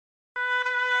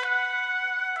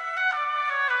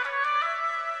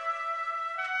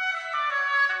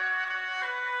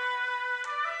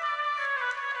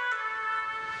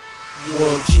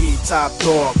1G, top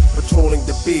dog, patrolling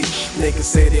the beach. Niggas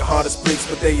say they're hard as bricks,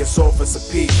 but they as soft as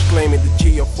a peach. Claiming the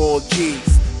G of all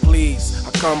G's. Please,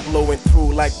 I come blowing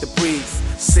through like the breeze.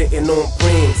 Sitting on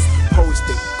greens,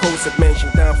 posted, coasted, mansion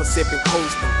down for sipping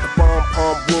coasting. The bomb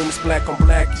palm rooms, black on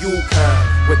black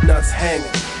Yukon, with nuts hanging.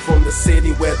 From the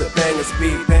city where the bangers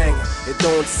be banging. It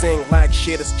don't sing like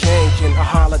shit is changing. I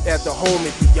hollered at the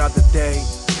homie the other day.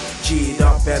 G'd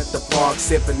up at the park,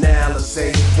 sipping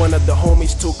Alizé. One of the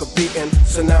homies took a beating,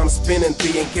 so now I'm spinning,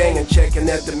 being gang and checking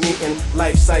at the meeting.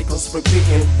 Life cycles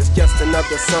repeating, it's just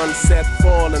another sunset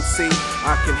falling. See,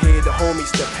 I can hear the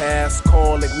homies that pass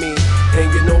calling me.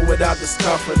 And you know what I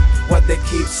discovered? What they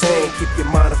keep saying, keep your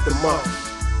mind off the mark.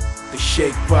 The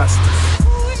Shake Busters.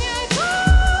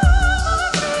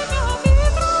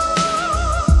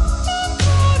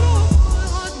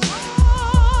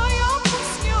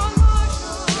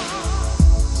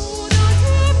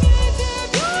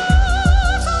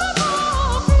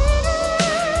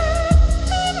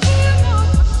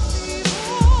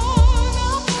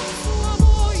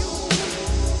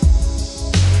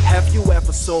 Have you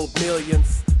ever sold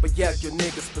millions, but yet your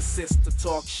niggas persist to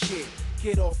talk shit?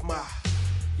 Get off my,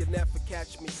 you never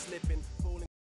catch me slipping.